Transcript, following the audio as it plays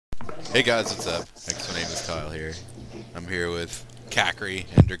Hey guys, what's up? My name is Kyle here. I'm here with Kacrees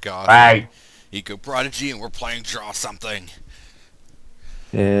and Right. Eco Prodigy, and we're playing Draw Something.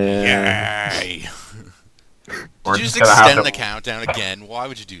 Yeah. Yay! We're Did you just just gonna have extend the countdown again? Why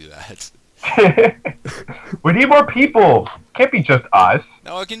would you do that? to. We need more people. Can't be just us.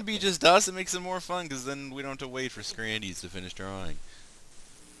 No, it can be just us. It makes it more fun, because then we don't have to wait for Scrandies to finish drawing.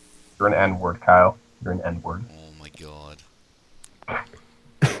 You're an N-word, Kyle. You're an N-word. Oh my god.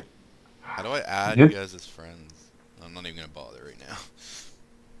 How do I add You- you guys as friends? I'm not even gonna bother right now.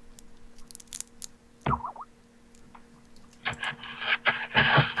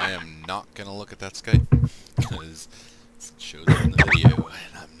 I am not gonna look at that Skype, because it shows up in the video,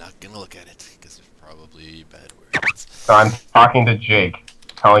 and I'm not gonna look at it, because there's probably bad words. So I'm talking to Jake,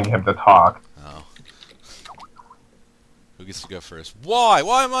 telling him to talk. Oh. Who gets to go first? Why?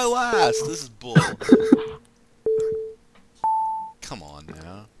 Why am I last? This is bull. Come on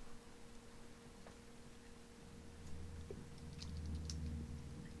now.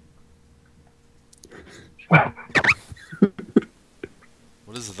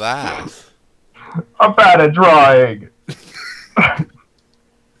 What is that? I'm bad at drawing.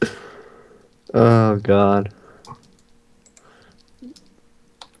 Oh god.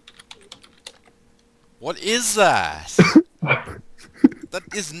 What is that? That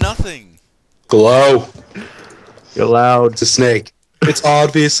is nothing. Glow. You're loud. It's a snake. It's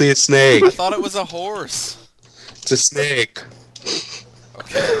obviously a snake. I thought it was a horse. It's a snake.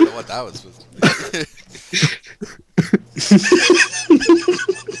 Okay, I don't know what that was supposed to be.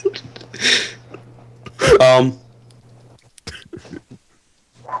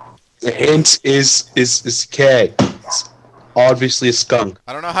 The hint is K. It's obviously a skunk.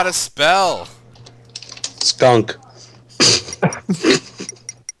 I don't know how to spell. Skunk. I'm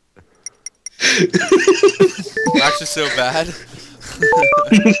actually so bad.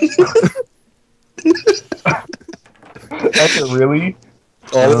 That's it, really?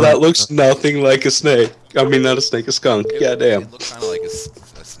 All of that looks nothing like a snake. I mean, not a snake, a skunk. Goddamn. It looks kind of like a snake.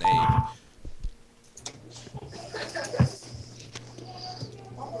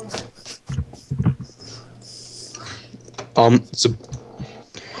 It's a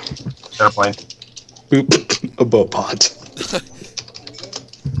Airplane. boop, a boat pod.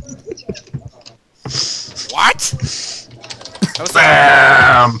 What? That was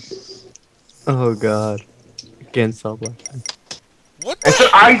that? Bam! Oh god. Can't stop laughing. What It's an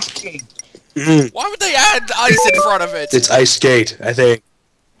the? ice skate. Why would they add ice in front of it? It's ice skate, I think.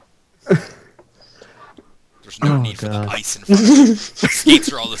 There's no Oh, need for the God. ice in front of it. The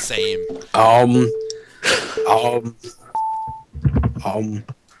skates are all the same. Um.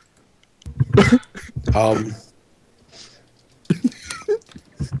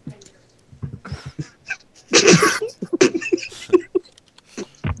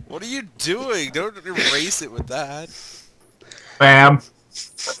 What are you doing? Don't erase it with that. Bam.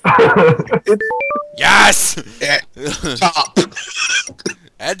 Yes! Top.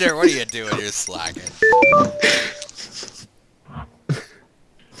 Ender, what are you doing? You're slacking.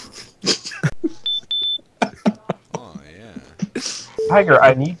 Oh, yeah. Tiger,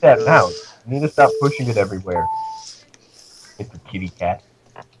 I need that mouse. I need to stop pushing it everywhere. It's a kitty cat.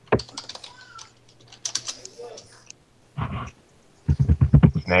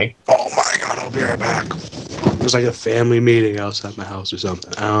 Snake. Oh my god, I'll be right back. There's like a family meeting outside my house or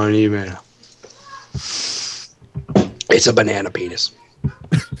something. I don't even know. It's a banana penis. I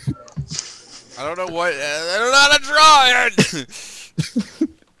don't know what. I don't know how to draw it!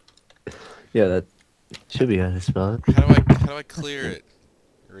 Yeah, that should be how to spell it. How do I clear it?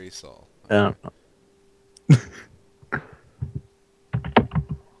 Erase all. I don't know.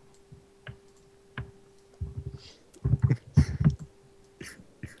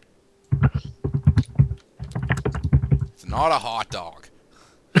 It's not a hot dog.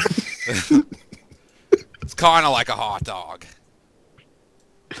 It's kind of like a hot dog.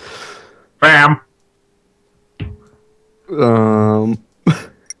 Bam.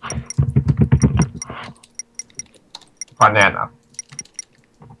 Banana.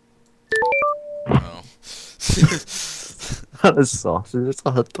 Oh. Not a sausage, it's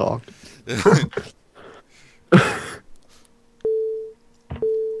a hot dog.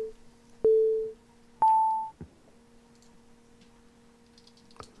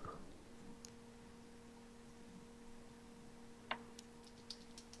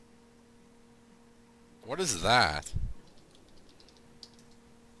 What is that?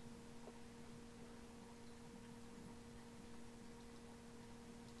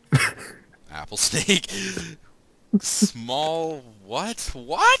 Apple snake. Small what?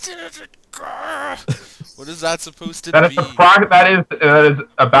 What? What is that supposed to That be? that is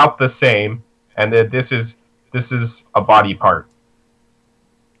about the same, and that this is a body part.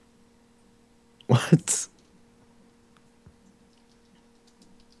 What?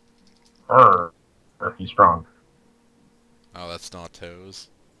 He's strong. Oh, that's not toes.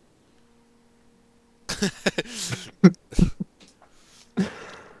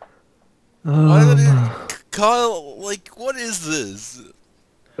 What is it? Kyle, like, what is this?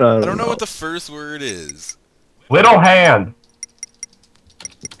 I don't know what the first word is. Little hand.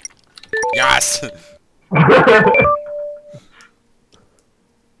 Yes!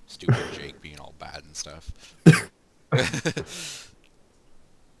 Stupid Jake being all bad and stuff.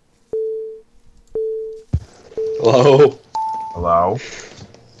 Hello? Hello?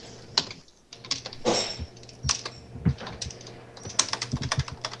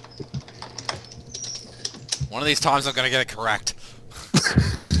 One of these times I'm gonna get it correct.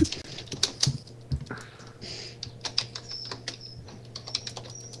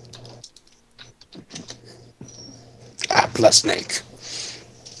 Apple snake.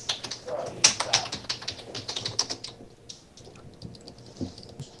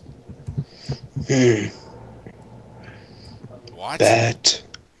 What? Bat.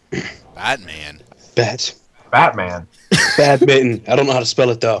 Batman. Bat. Batman. Badminton. I don't know how to spell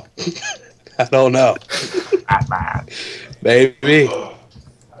it though. I don't know. Batman. Maybe.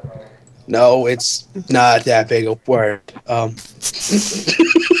 No, it's not that big a word.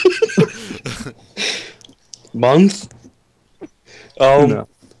 Month? No.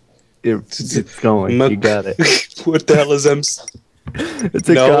 It's going. You got it. What the hell is them? It's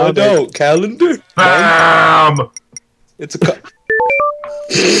a No, I comic. don't. Calendar? Month? Bam! It's a What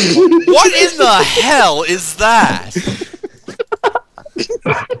in the hell is that?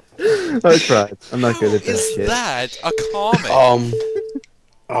 I tried. I'm not good at that Is shit. that a comic?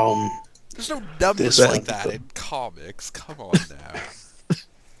 There's no numbers this- like that in comics. Come on now.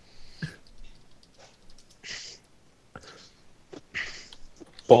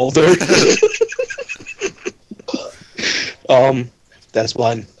 Boulder. That's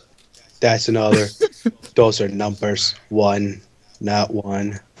one. That's another. Those are numbers. One, not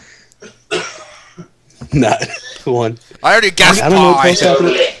one. Not one. I already guessed I don't know what's pie.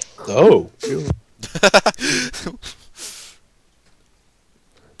 happening. Oh.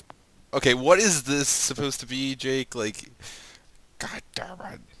 Okay, what is this supposed to be, Jake? Like, god damn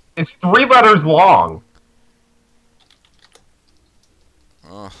it. It's 3 letters long.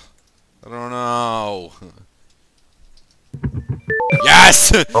 Oh, I don't know.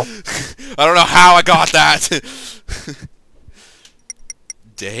 Yes! I don't know how I got that.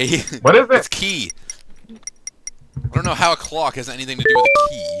 Day? What is It's it? key. I don't know how a clock has anything to do with a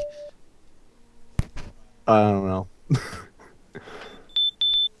key. I don't know.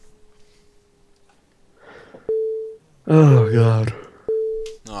 Oh god.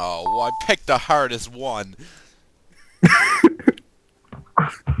 Oh, well, I picked the hardest one.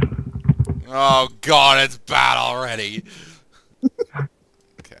 Oh god, it's bad already.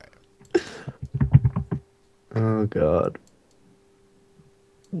 Okay. Oh god.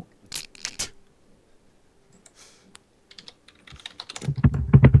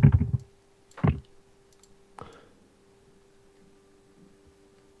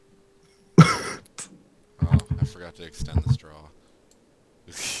 Oh, I forgot to extend the straw.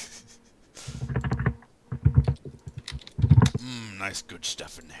 Nice good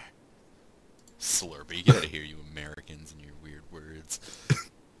stuff in there. Slurpee, get out of here, you Americans and your weird words.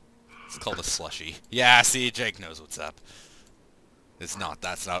 It's called a slushy. Yeah, see, Jake knows what's up. It's not,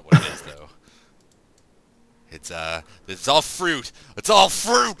 that's not what it is, though. It's all fruit! It's all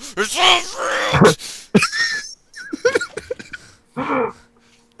fruit! It's all fruit!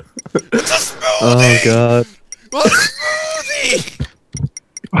 It's a smoothie! Oh god. A smoothie!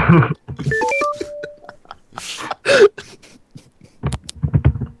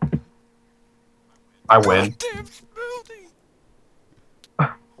 I win. Goddamn smoothie!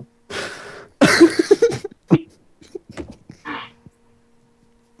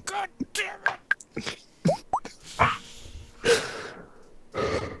 God damn it!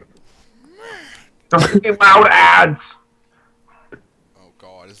 Some really loud ads. Oh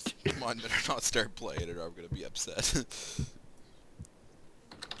god, mine better not start playing it or I'm gonna be upset.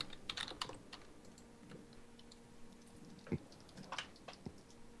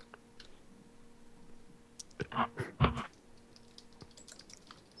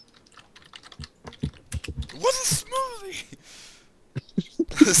 What's a smoothie?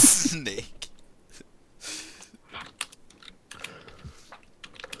 A snake.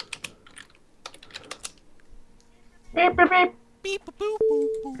 Beep, beep, beep. Beep boop boop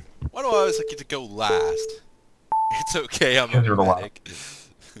boop. Why do I always realize I get to go last. It's okay, I'm Because a you're the last. medic.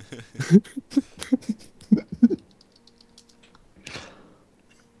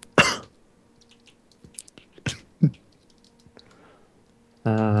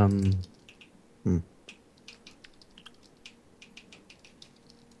 Hmm.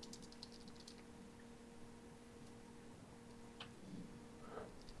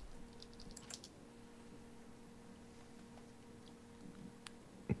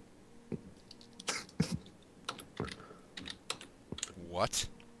 What?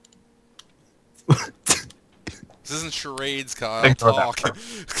 This isn't charades, Kyle. Ignore that Talk. part.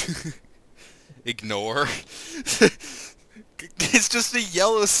 Ignore? It's just a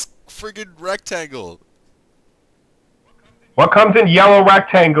yellow friggin' rectangle. What comes in yellow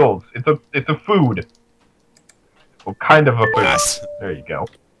rectangles? It's a food. Well, kind of a food. Yes. There you go.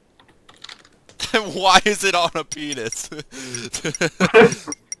 Why is it on a penis?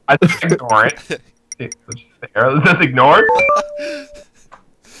 I just ignore it. It's just there. Just ignore it.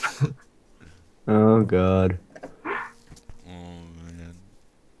 Oh god. Oh man.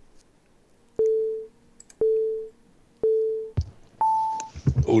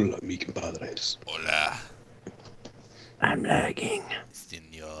 Hola, mi compadres. Hola, I'm lagging.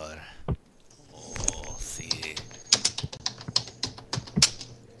 señor. Oh, sí.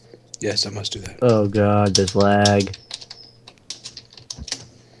 Yes, I must do that. Oh god, there's lag.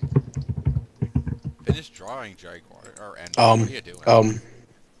 Finish drawing, Jaguar. Or Ender. Um, What are you doing?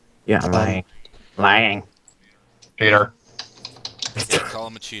 Yeah, I'm lagging. Lagging. Cheater. Yeah, call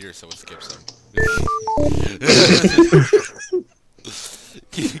him a cheater so it skips him.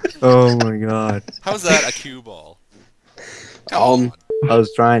 Oh my god. How's that a cue ball? Um, I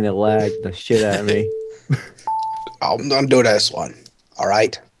was trying to lag the shit out of me. I'm gonna do this one.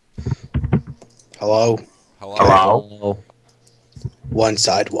 Alright? Hello? Hello? Hello? Oh. One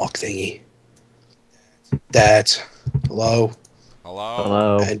sidewalk thingy. That. Hello? Hello?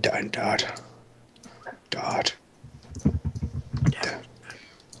 Hello. And dot. Dot.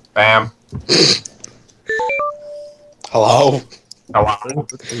 Bam. Hello? Hello?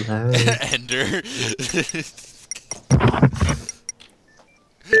 Ender.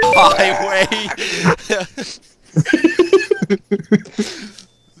 Highway.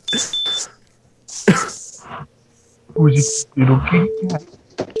 Who's it? Little kitty?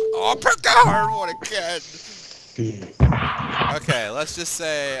 Oh, pick a hard one again. Hmm. Okay, let's just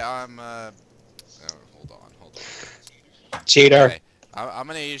say I'm, oh, hold on. Cheater. Okay, I'm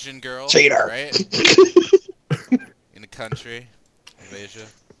an Asian girl. Cheater. Right? In a country of Asia.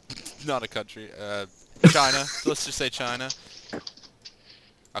 Not a country. China. Let's just say China.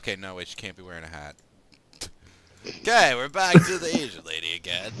 Okay, no, wait, she can't be wearing a hat. Okay, we're back to the Asian lady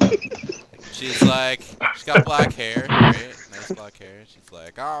again. She's like, she's got black hair, right? Nice black hair. She's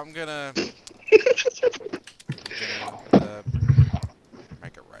like, oh, I'm gonna make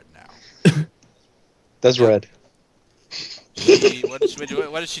it red now. That's red. What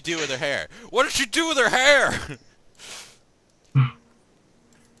did she do with her hair? What did she do with her hair?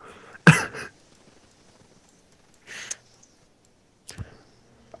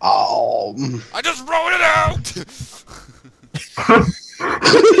 I just wrote it out!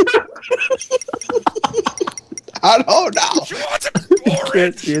 I don't know. She wants it Can't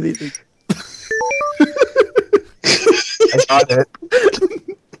orange! see anything. I got it.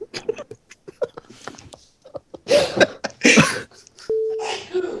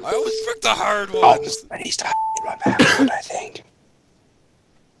 I always pick the hard Oh, ones! I need to hide my background, I think.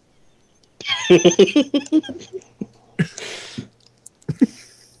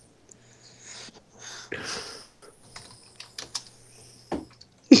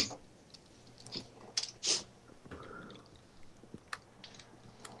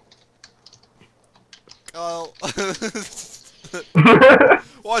 Oh.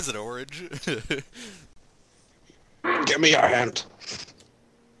 Why is it orange? Give me your hand.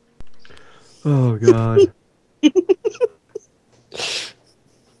 Oh god.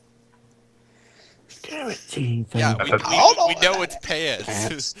 Damn it, team. Yeah, Hold we on. know it's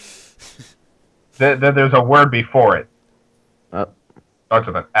pants. There's a word before it. Oh. Starts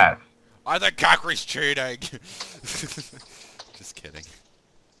with an S. I think Kacrees cheating! Just kidding.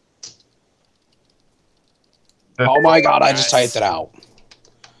 Oh my god, I just typed it out.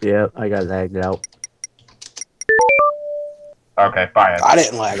 Yep, I got lagged out. Okay, fine. I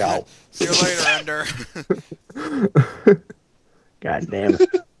didn't lag out. See you later, Ender. God damn it.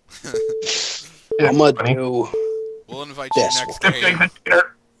 I'm gonna funny. do. We'll invite you This next This game. thing's a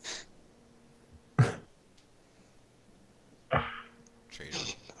cheater. Traitor.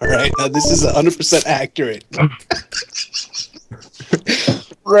 Alright, now this is 100% accurate.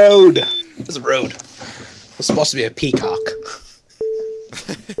 Road. It's rude. It's supposed to be a peacock.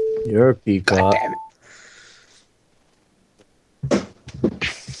 You're a God peacock. damn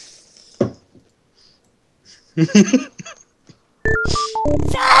it.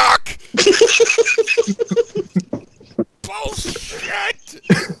 Fuck! Bullshit!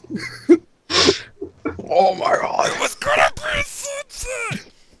 Oh my god. It was gonna be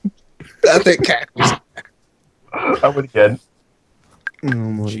something! I think Kacrees. I would again. Oh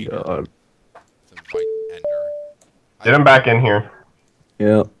my Cheater. god. Let's invite Ender. Get him back in here.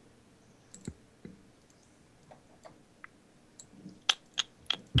 Yeah.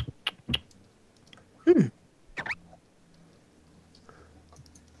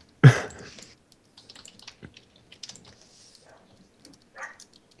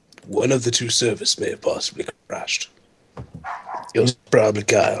 One of the two servers may have possibly crashed. It was probably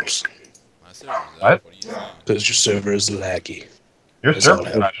Kyle's. My server's up. What? What are you saying? Because your server is laggy. Your That's all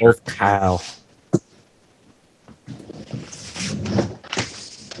server I have. crashed. Oh, cow.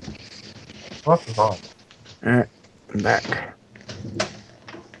 What's wrong? Alright, I'm back.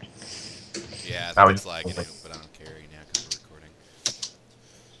 Yeah, Now it's we- lagging out, but I don't care right now because we're recording.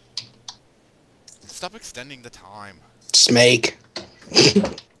 Stop extending the time. Smake.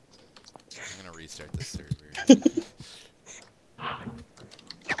 I'm gonna restart this server.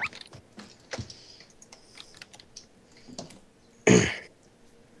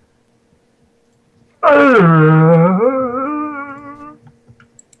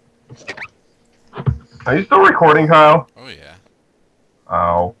 Are you still recording, Kyle? Oh yeah.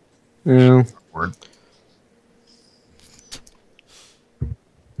 Oh, Yeah. word.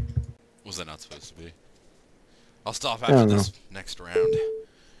 Was that not supposed to be? I'll stop I after don't this next round.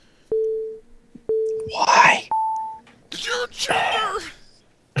 Why? You're a cheater!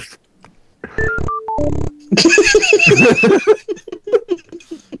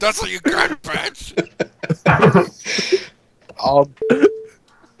 That's what you got, bitch!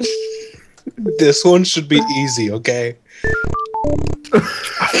 This one should be easy, okay? We're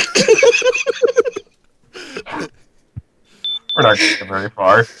not going very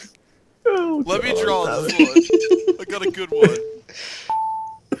far. Let me draw this one. I got a good one.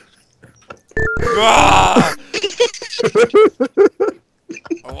 Ah!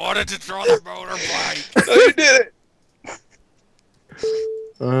 I wanted to draw the motorbike. Oh, you did it!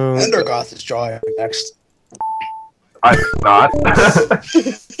 Oh, Endergoth is drawing next. I'm not.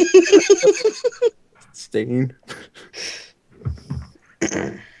 Stain.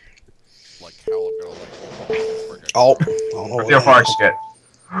 Like how I'm gonna like. Oh, I don't know Let's see how far I can get.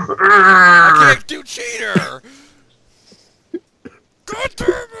 I can't do cheater. God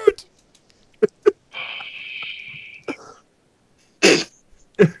damn it!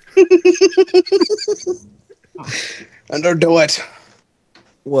 Ender, do it.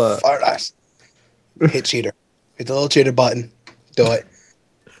 What? Fire nice. Hit cheater. Hit the little cheater button. Do it.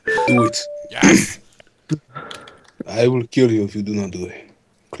 Do it. Yes. I will kill you if you do not do it.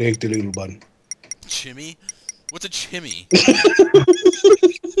 Click the little button. Chimmy? What's a chimmy?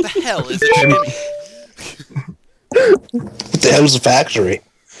 The hell is a chimmy? What the hell is a factory?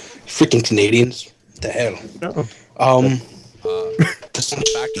 Freaking Canadians. What the hell? No. A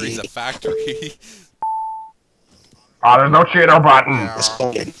factory's a factory. Oh, there's no cheater button. Yeah.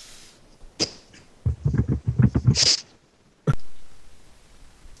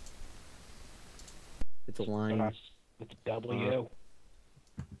 It's a line. With W.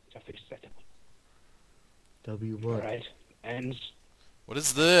 I fixed that. W what? Alright. Ends. What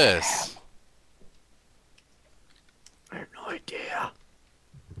is this? I have no idea.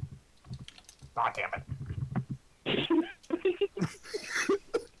 God damn it.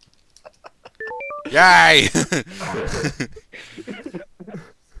 Yay!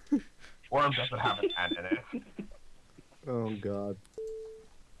 Worm doesn't have an end in it. Oh god.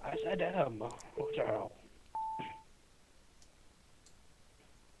 I said, what the hell?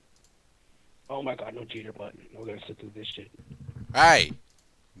 Oh my god, no cheater button. We're gonna sit through this shit. Hey!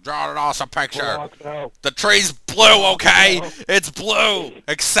 Draw an awesome picture! Fuck no. The tree's blue, okay? It's blue!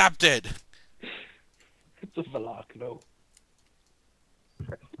 Accept it! It's a vlog, no.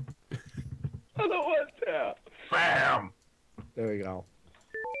 I don't want that. Bam! There we go.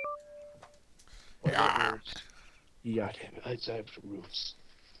 What Yeah. about roofs? Yeah. God damn it, let's have some roofs.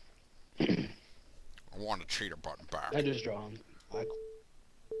 I want a cheater button back. I just draw 'em.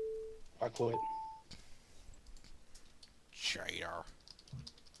 I quit. Cheater.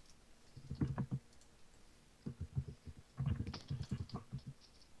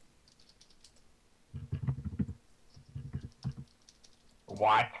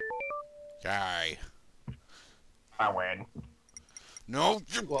 What? Yay. I win. No,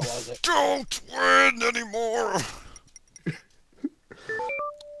 you What was it? don't win anymore!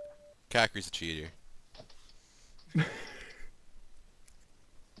 Kacrees a cheater.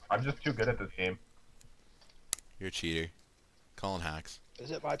 I'm just too good at this game. You're a cheater. Colin hacks.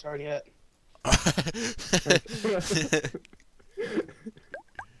 Is it my turn yet?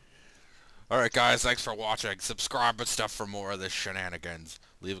 Alright guys, thanks for watching. Subscribe and stuff for more of this shenanigans.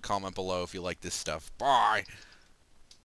 Leave a comment below if you like this stuff. Bye!